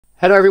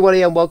Hello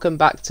everybody and welcome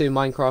back to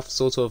Minecraft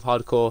Sort of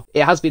Hardcore.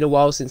 It has been a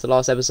while since the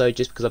last episode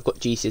just because I've got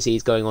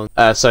GCSEs going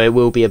on, so it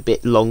will be a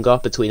bit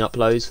longer between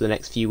uploads for the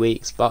next few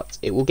weeks, but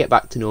it will get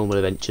back to normal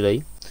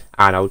eventually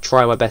and I'll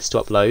try my best to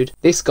upload.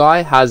 This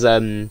guy has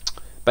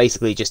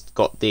basically just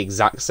got the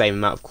exact same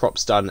amount of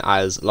crops done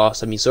as last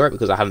time you saw it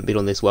because I haven't been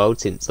on this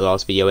world since the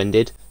last video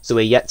ended, so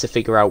we're yet to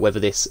figure out whether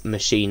this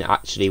machine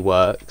actually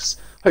works.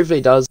 Hopefully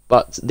it does,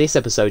 but this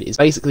episode is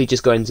basically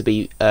just going to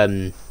be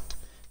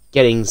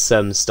getting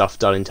some stuff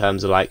done in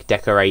terms of like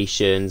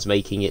decorations,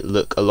 making it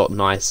look a lot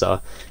nicer,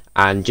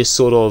 and just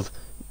sort of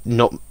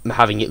not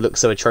having it look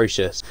so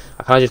atrocious.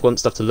 I kind of just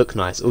want stuff to look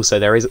nice. Also,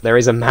 there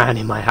is a man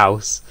in my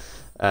house.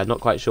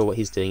 Not quite sure what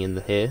he's doing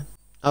in here.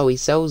 Oh, he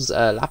sells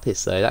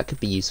lapis though. That could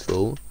be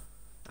useful,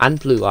 and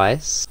blue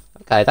ice.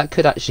 Okay, that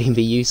could actually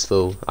be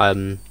useful.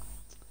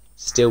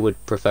 Still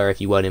would prefer if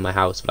you weren't in my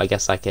house, but I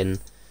guess I can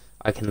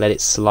let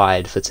it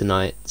slide for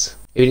tonight.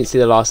 If you didn't see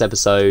the last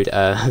episode,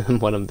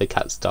 one of the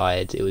cats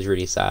died. It was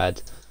really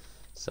sad.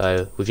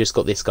 So we've just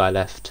got this guy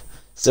left.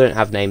 Still don't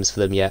have names for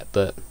them yet,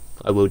 but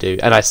I will do.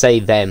 And I say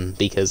them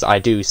because I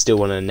do still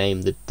want to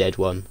name the dead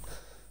one.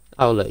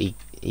 Oh look,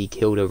 he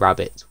killed a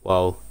rabbit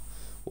while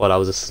I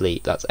was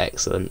asleep. That's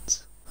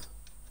excellent.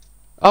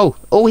 Oh,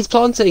 he's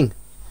planting!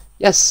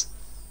 Yes!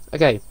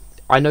 Okay,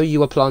 I know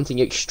you are planting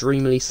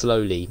extremely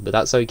slowly, but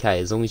that's okay,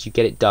 as long as you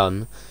get it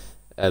done.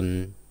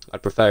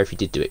 I'd prefer if you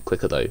did do it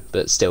quicker though,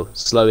 but still,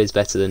 slow is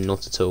better than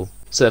not at all.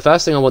 So the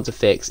first thing I want to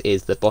fix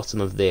is the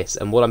bottom of this,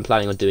 and what I'm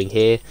planning on doing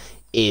here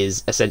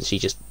is essentially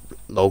just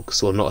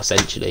logs, or not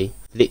essentially,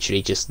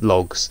 literally just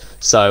logs.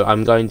 So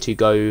I'm going to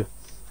go,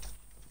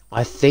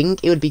 I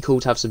think it would be cool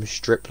to have some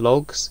strip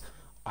logs.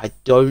 I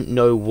don't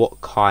know what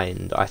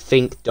kind, I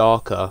think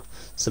darker,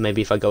 so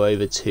maybe if I go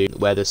over to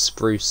where the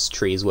spruce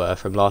trees were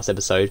from last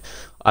episode,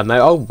 I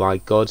may, oh my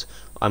god,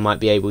 I might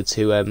be able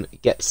to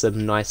get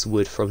some nice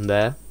wood from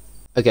there.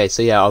 Okay,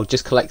 so yeah, I'll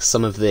just collect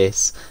some of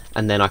this,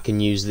 and then I can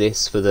use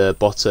this for the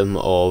bottom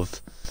of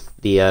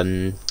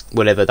the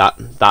whatever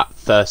that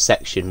first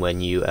section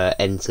when you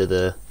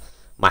enter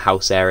my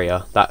house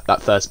area,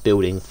 that first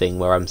building thing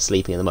where I'm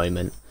sleeping at the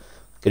moment.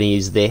 I'm gonna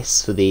use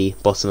this for the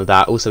bottom of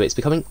that. Also, is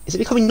it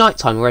becoming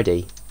nighttime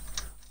already?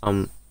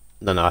 No,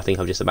 I think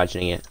I'm just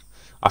imagining it.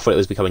 I thought it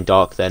was becoming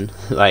dark then.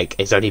 Like,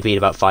 it's only been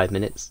about 5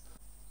 minutes.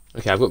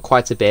 Okay, I've got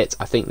quite a bit.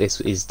 I think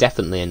this is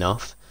definitely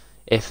enough.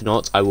 If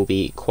not, I will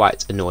be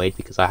quite annoyed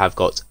because I have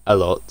got a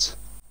lot.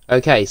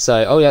 Okay,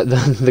 so, oh yeah,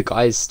 the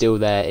guy is still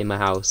there in my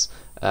house.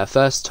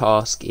 First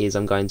task is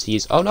I'm going to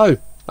use... Oh no!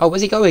 Oh,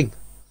 where's he going?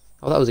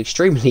 Oh, that was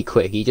extremely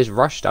quick. He just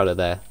rushed out of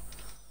there.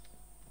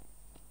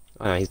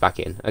 Oh no, he's back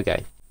in.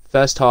 Okay.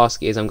 First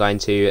task is I'm going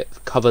to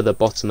cover the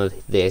bottom of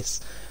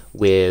this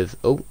with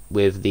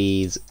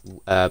these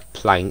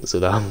planks,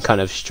 although I'm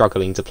kind of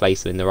struggling to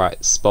place them in the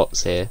right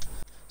spots here.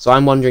 So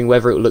I'm wondering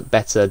whether it would look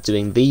better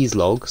doing these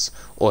logs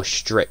or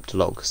stripped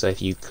logs. So if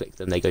you click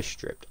them, they go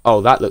stripped. Oh,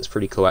 that looks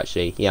pretty cool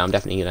actually. Yeah, I'm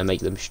definitely going to make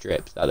them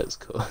stripped. That looks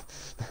cool.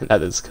 That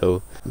looks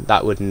cool.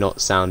 That would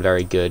not sound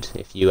very good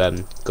if you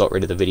got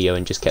rid of the video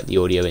and just kept the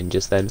audio in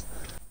just then.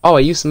 Oh, I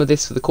used some of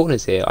this for the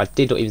corners here. I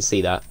did not even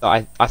see that.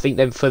 I think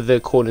then for the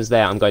corners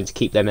there, I'm going to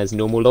keep them as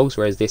normal logs,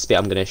 whereas this bit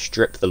I'm going to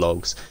strip the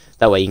logs.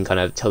 That way you can kind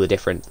of tell the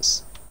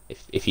difference,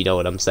 if you know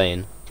what I'm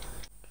saying.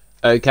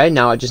 Okay,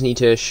 now I just need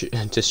to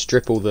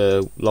strip all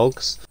the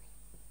logs.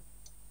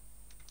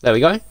 There we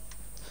go.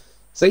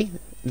 See?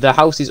 The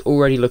house is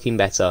already looking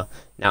better.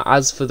 Now,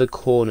 as for the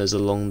corners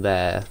along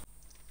there,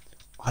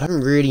 I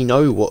don't really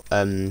know what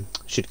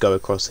should go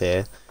across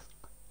here.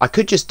 I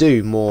could just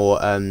do more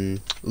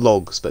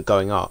logs, but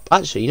going up.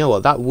 Actually, you know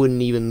what? That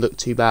wouldn't even look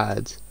too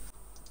bad.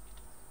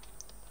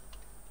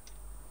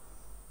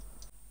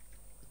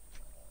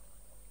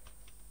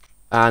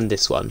 And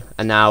this one.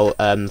 And now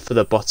for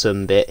the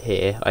bottom bit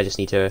here, I just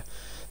need to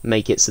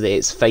make it so that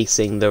it's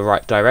facing the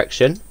right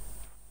direction.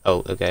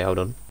 Oh, okay, hold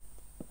on.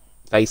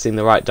 Facing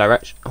the right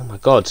direction. Oh my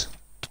god.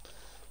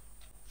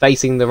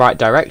 Facing the right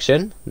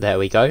direction. There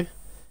we go.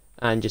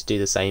 And just do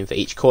the same for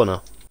each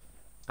corner.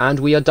 And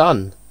we are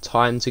done.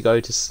 Time to go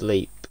to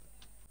sleep.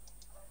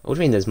 What do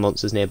you mean there's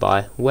monsters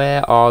nearby?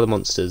 Where are the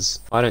monsters?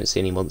 I don't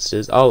see any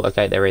monsters. Oh,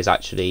 okay, there is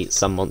actually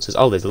some monsters.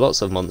 Oh, there's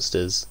lots of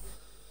monsters.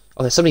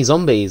 Oh, there's so many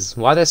zombies.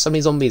 Why are there so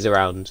many zombies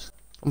around?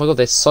 Oh my god,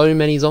 there's so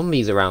many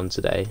zombies around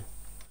today.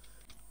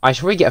 I should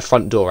probably get a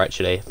front door,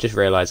 actually. Just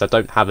realised I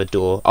don't have a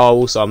door. Oh,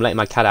 also, I'm letting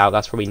my cat out.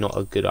 That's probably not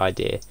a good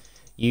idea.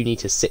 You need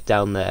to sit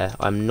down there.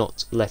 I'm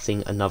not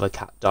letting another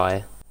cat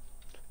die.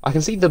 I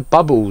can see the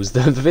bubbles.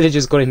 The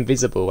villager's gone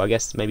invisible. I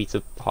guess maybe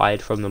to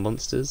hide from the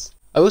monsters.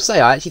 I will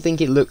say, I actually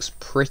think it looks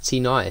pretty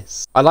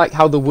nice. I like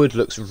how the wood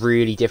looks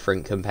really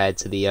different compared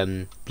to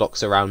the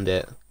blocks around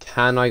it.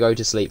 Can I go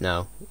to sleep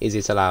now? Is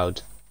it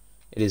allowed?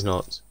 It is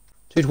not.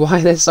 Dude, why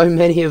are there so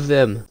many of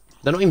them?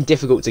 They're not even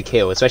difficult to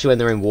kill, especially when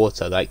they're in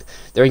water. Like,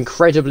 they're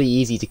incredibly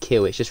easy to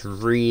kill. It's just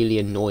really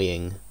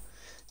annoying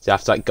to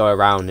have to like go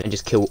around and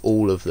just kill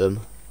all of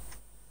them.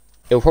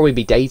 It'll probably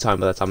be daytime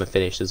by the time I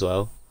finish as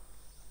well.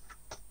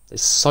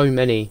 There's so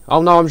many.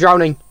 Oh no, I'm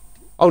drowning.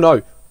 Oh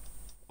no.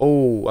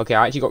 Oh, okay,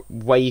 I actually got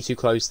way too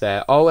close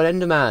there. Oh, an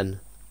Enderman.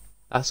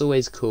 That's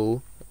always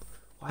cool.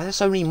 Why are there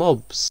so many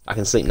mobs? I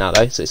can sleep now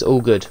though, so it's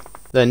all good.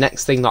 The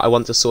next thing that I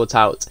want to sort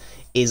out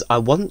is I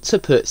want to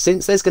put,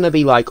 since there's going to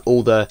be like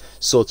all the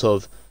sort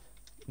of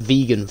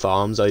vegan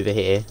farms over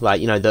here,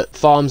 like, you know, the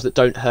farms that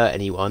don't hurt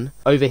anyone,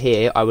 over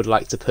here I would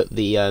like to put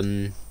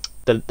the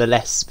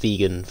less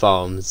vegan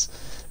farms,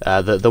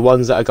 the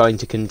ones that are going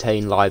to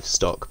contain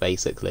livestock,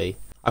 basically.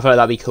 I feel like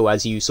that'd be cool.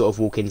 As you sort of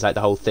walk into like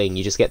the whole thing,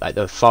 you just get like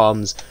the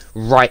farms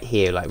right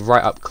here, like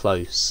right up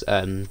close,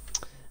 and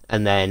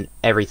then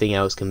everything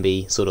else can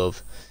be sort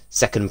of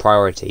second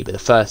priority, but the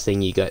first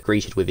thing you get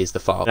greeted with is the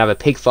farm. I have a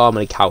pig farm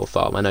and a cow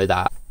farm, I know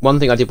that.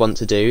 One thing I did want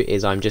to do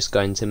is I'm just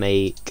going to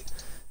make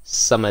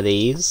some of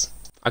these.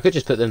 I could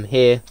just put them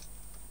here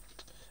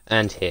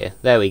and here.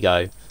 There we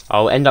go.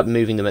 I'll end up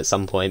moving them at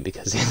some point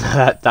because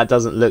that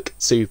doesn't look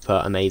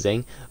super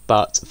amazing,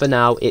 but for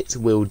now it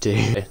will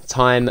do.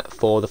 Time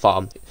for the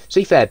farm. To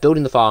be fair,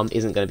 building the farm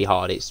isn't going to be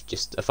hard, it's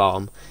just a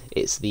farm.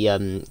 It's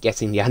the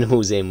getting the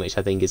animals in which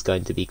I think is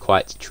going to be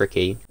quite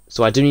tricky.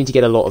 So I do need to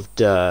get a lot of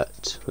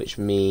dirt, which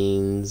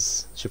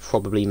means I should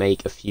probably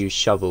make a few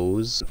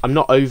shovels. I'm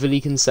not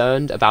overly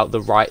concerned about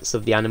the rights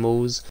of the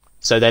animals,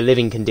 so their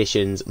living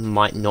conditions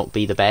might not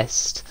be the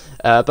best,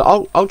 but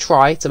I'll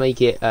try to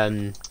make it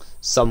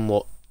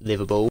somewhat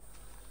livable.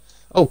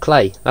 Oh,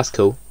 clay, that's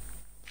cool.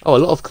 Oh, a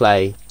lot of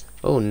clay.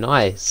 Oh,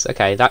 nice.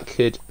 Okay, that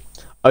could...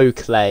 Oh,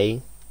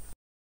 clay.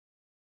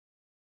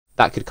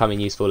 That could come in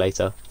useful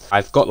later.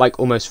 I've got like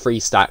almost 3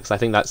 stacks. I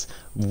think that's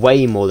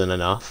way more than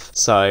enough.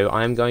 So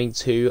I'm going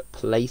to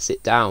place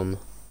it down.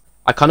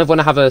 I kind of want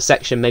to have a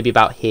section maybe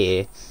about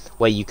here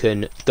where you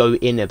can go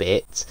in a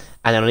bit,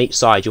 and then on each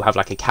side you'll have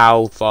like a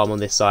cow farm on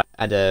this side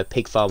and a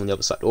pig farm on the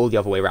other side, all the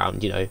other way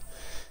around, you know.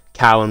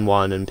 Cow on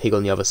one and pig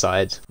on the other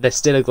side. There's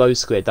still a glow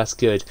squid, that's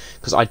good,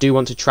 because I do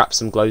want to trap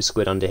some glow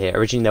squid under here.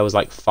 Originally there was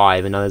like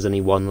 5 and now there's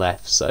only 1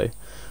 left, so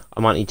I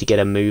might need to get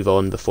a move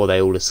on before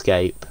they all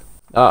escape.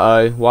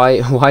 Uh-oh,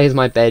 why is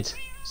my bed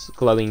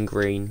glowing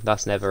green?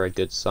 That's never a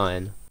good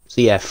sign. So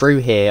yeah, through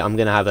here I'm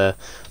going to have a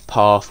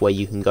path where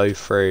you can go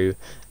through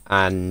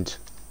and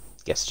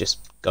I guess just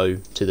go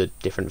to the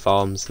different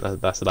farms.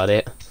 That's about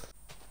it.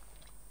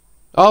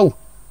 Oh!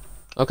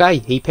 Okay,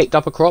 he picked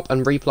up a crop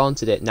and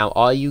replanted it. Now,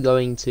 are you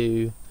going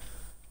to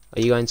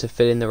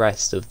fill in the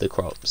rest of the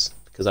crops?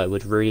 Because I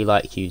would really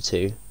like you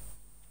to.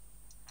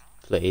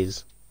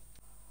 Please.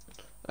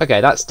 Okay,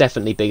 that's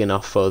definitely big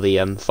enough for the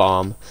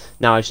farm.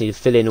 Now I just need to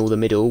fill in all the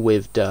middle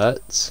with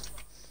dirt.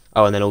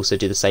 Oh, and then also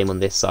do the same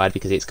on this side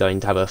because it's going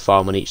to have a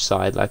farm on each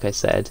side, like I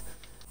said.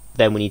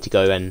 Then we need to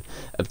go and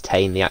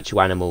obtain the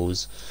actual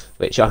animals,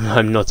 which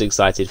I'm not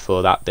excited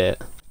for that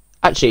bit.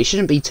 Actually, it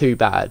shouldn't be too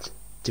bad,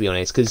 to be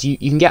honest, because you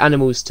can get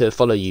animals to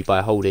follow you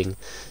by holding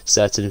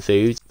certain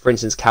foods. For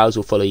instance, cows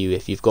will follow you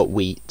if you've got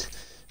wheat,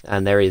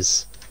 and there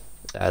is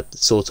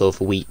sort of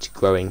wheat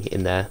growing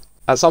in there.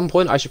 At some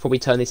point I should probably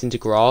turn this into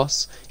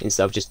grass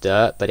instead of just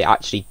dirt, but it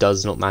actually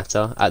does not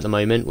matter at the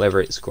moment whether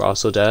it's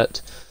grass or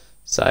dirt.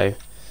 So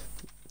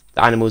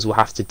the animals will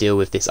have to deal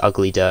with this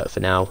ugly dirt for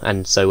now,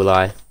 and so will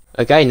I.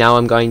 Okay, now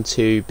I'm going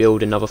to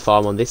build another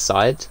farm on this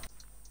side.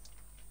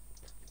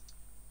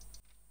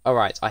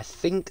 Alright, I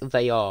think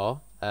they are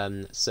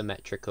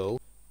symmetrical.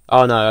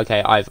 Oh no,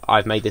 okay,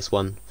 I've made this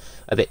one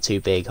a bit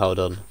too big, hold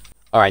on.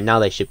 Alright, now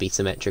they should be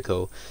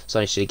symmetrical. So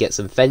I should get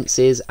some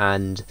fences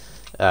and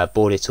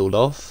board it all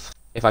off.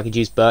 If I could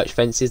use birch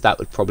fences, that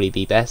would probably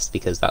be best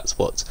because that's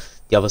what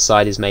the other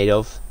side is made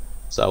of.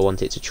 So I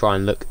want it to try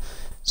and look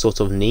sort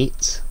of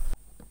neat.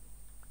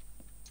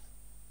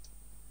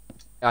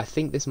 I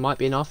think this might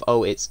be enough.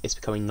 Oh, it's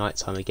becoming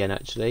nighttime again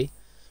actually.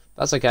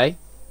 That's okay.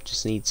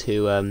 Just need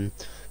to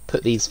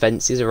put these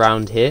fences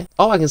around here.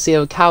 Oh, I can see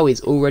a cow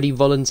is already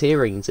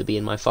volunteering to be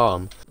in my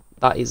farm.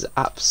 That is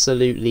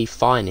absolutely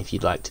fine if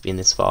you'd like to be in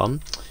this farm.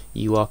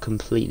 You are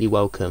completely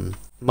welcome.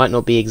 Might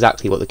not be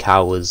exactly what the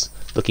cow was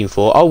looking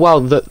for. Oh wow,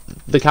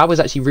 the cow was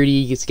actually really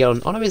eager to get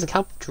on. Oh no, is the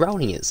cow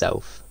drowning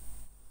itself?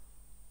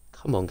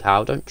 Come on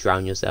cow, don't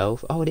drown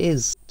yourself. Oh, it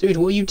is. Dude,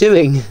 what are you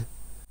doing?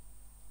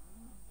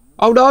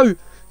 Oh no!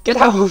 Get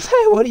out of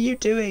there, what are you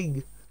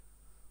doing?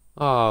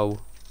 Oh.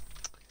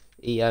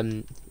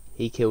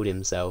 He killed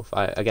himself.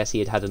 I guess he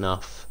had had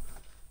enough.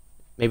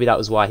 Maybe that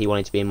was why he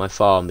wanted to be in my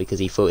farm, because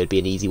he thought it'd be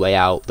an easy way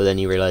out, but then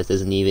he realised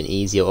there's an even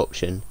easier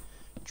option.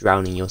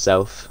 Drowning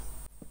yourself.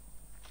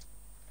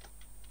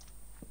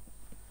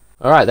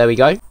 Alright, there we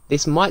go.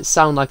 This might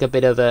sound like a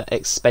bit of an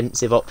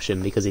expensive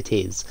option, because it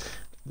is.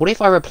 What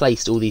if I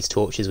replaced all these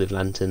torches with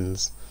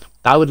lanterns?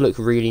 That would look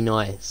really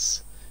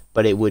nice,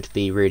 but it would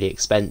be really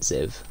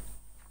expensive.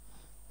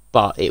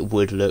 But it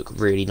would look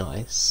really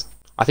nice.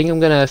 I think I'm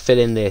going to fill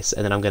in this,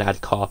 and then I'm going to add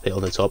carpet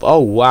on the top. Oh,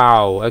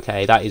 wow.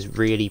 Okay, that is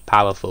really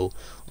powerful.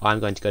 I'm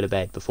going to go to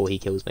bed before he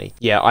kills me.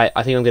 Yeah,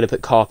 I think I'm going to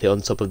put carpet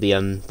on top of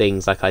the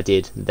things like I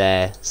did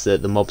there, so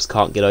that the mobs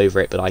can't get over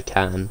it, but I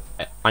can.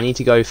 I need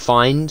to go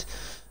find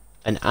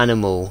an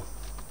animal.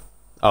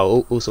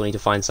 Oh, also I need to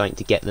find something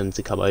to get them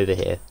to come over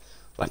here.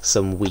 Like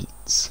some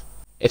wheat.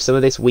 If some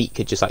of this wheat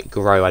could just like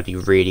grow, I'd be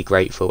really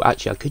grateful.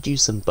 Actually, I could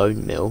use some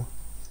bone meal.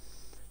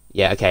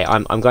 Yeah, okay,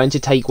 I'm going to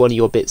take one of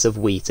your bits of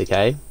wheat,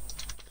 okay?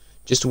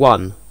 Just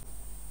one.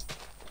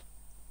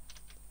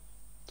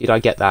 Did I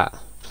get that?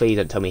 Please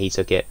don't tell me he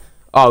took it.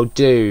 Oh,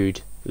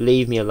 dude.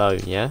 Leave me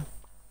alone, yeah?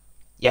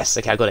 Yes,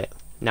 okay, I got it.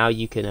 Now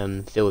you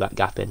can fill that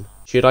gap in.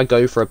 Should I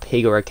go for a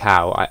pig or a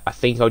cow? I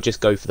think I'll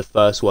just go for the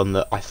first one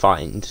that I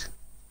find.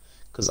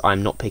 Because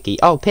I'm not picky.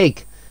 Oh,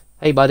 pig!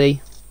 Hey,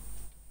 buddy.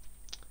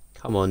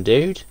 Come on,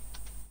 dude.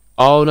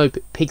 Oh, no,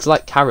 pigs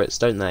like carrots,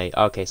 don't they?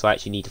 Okay, so I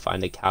actually need to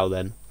find a cow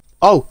then.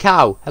 Oh,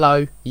 cow!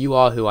 Hello. You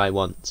are who I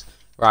want.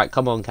 Right,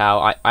 come on, cow.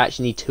 I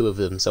actually need 2 of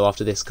them, so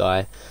after this guy,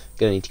 I'm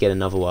going to need to get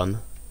another one.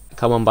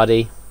 Come on,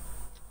 buddy.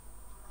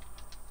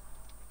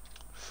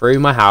 Through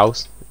my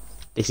house.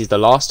 This is the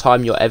last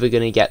time you're ever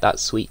going to get that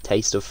sweet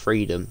taste of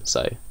freedom,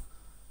 so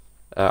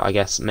I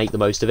guess make the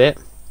most of it.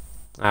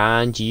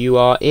 And you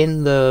are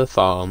in the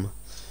farm.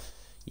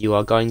 You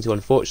are going to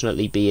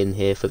unfortunately be in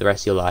here for the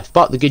rest of your life.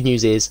 But the good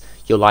news is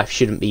your life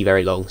shouldn't be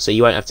very long, so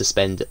you won't have to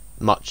spend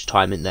much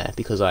time in there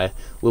because I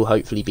will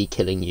hopefully be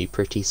killing you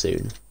pretty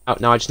soon.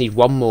 Now I just need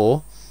one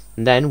more,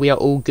 and then we are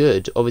all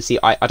good. Obviously,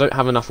 I don't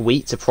have enough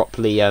wheat to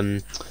properly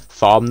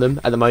farm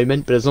them at the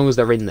moment, but as long as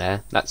they're in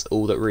there, that's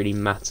all that really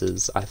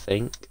matters, I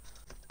think.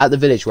 At the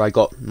village where I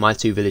got my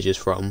 2 villagers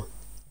from,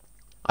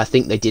 I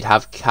think they did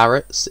have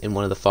carrots in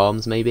one of the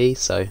farms maybe,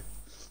 so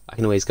I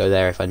can always go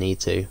there if I need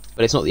to.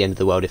 But it's not the end of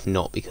the world if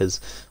not, because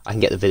I can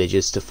get the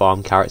villagers to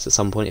farm carrots at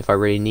some point if I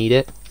really need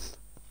it.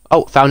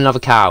 Oh, found another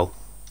cow.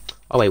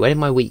 Oh wait, where did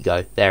my wheat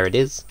go? There it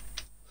is.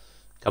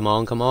 Come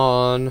on, come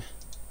on.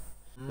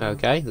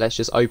 Okay, let's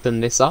just open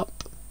this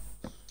up.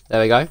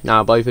 There we go.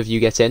 Now both of you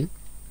get in.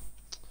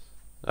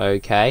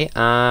 Okay,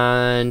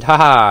 and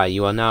haha,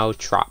 you are now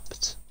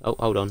trapped. Oh,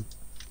 hold on.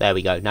 There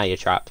we go, now you're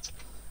trapped.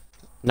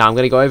 Now I'm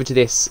going to go over to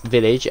this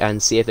village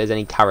and see if there's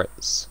any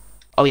carrots.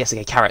 Oh yes,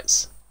 okay,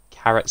 carrots.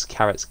 Carrots,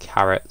 carrots,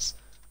 carrots.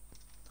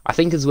 I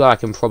think as well I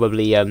can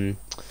probably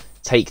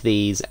take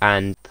these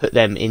and put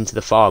them into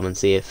the farm and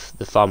see if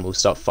the farm will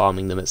start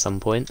farming them at some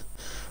point.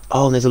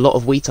 Oh, and there's a lot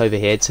of wheat over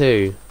here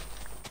too.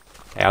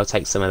 Okay, I'll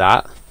take some of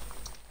that.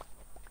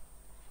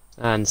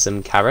 And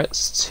some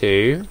carrots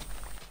too.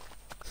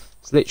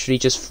 It's literally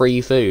just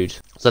free food.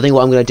 So I think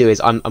what I'm going to do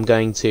is I'm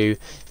going to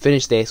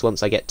finish this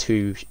once I get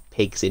 2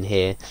 pigs in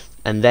here.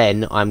 And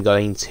then I'm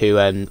going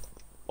to,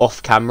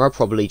 off camera,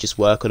 probably just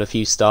work on a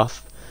few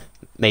stuff.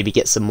 Maybe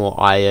get some more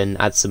iron,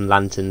 add some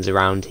lanterns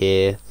around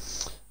here.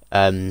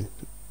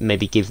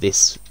 Maybe give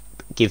this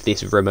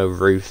room a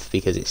roof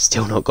because it's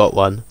still not got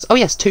one. Oh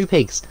yes, 2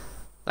 pigs.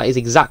 That is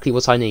exactly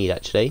what I need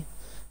actually.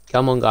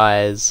 Come on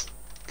guys.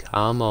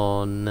 Come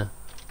on.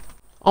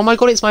 Oh my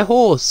god, it's my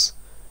horse!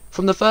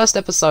 From the first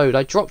episode,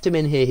 I dropped him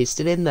in here, he's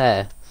still in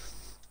there.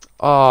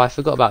 Oh, I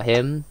forgot about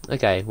him.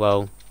 Okay,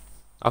 well,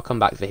 I'll come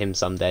back for him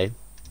someday.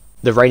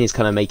 The rain is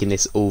kind of making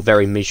this all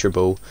very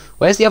miserable.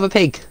 Where's the other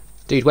pig?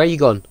 Dude, where are you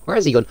gone? Where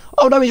has he gone?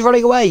 Oh no, he's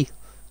running away!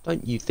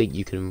 Don't you think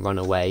you can run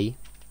away?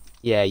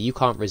 Yeah, you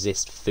can't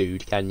resist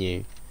food, can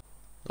you?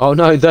 Oh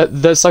no,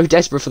 they're so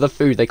desperate for the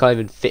food, they can't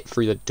even fit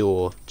through the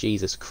door.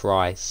 Jesus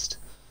Christ.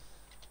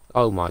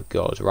 Oh my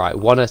god, right,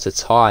 one at a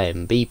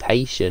time. Be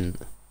patient.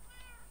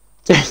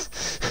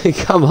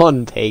 Come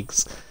on,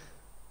 pigs.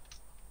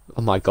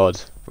 Oh my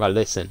god. Right,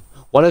 listen.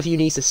 One of you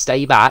needs to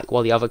stay back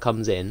while the other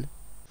comes in.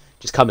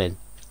 Just come in.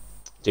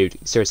 Dude,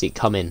 seriously,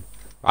 come in.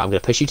 Right, I'm going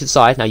to push you to the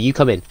side. Now you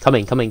come in. Come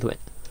in, come in, come in.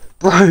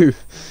 Bro!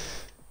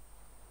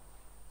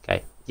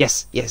 Okay.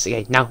 Yes, yes,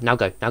 okay. Now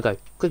go, now go.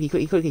 Quickly,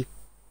 quickly, quickly.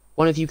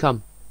 One of you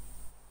come.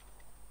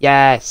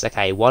 Yes,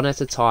 okay. One at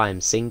a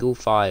time. Single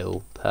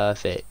file.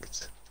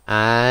 Perfect.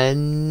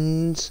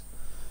 And...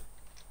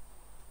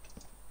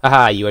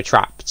 aha, you are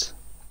trapped.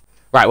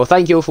 Right, well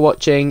thank you all for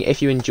watching.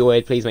 If you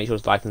enjoyed, please make sure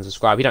to like and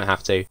subscribe. You don't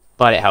have to,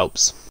 but it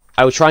helps.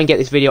 I will try and get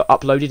this video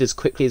uploaded as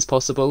quickly as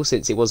possible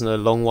since it wasn't a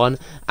long one,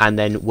 and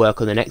then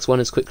work on the next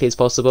one as quickly as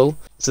possible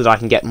so that I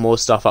can get more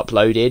stuff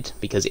uploaded,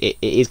 because it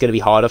is going to be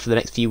harder for the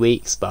next few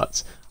weeks,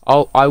 but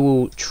I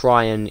will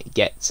try and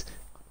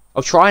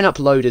I'll try and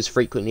upload as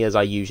frequently as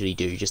I usually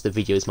do, just the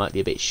videos might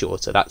be a bit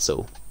shorter, that's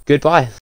all. Goodbye.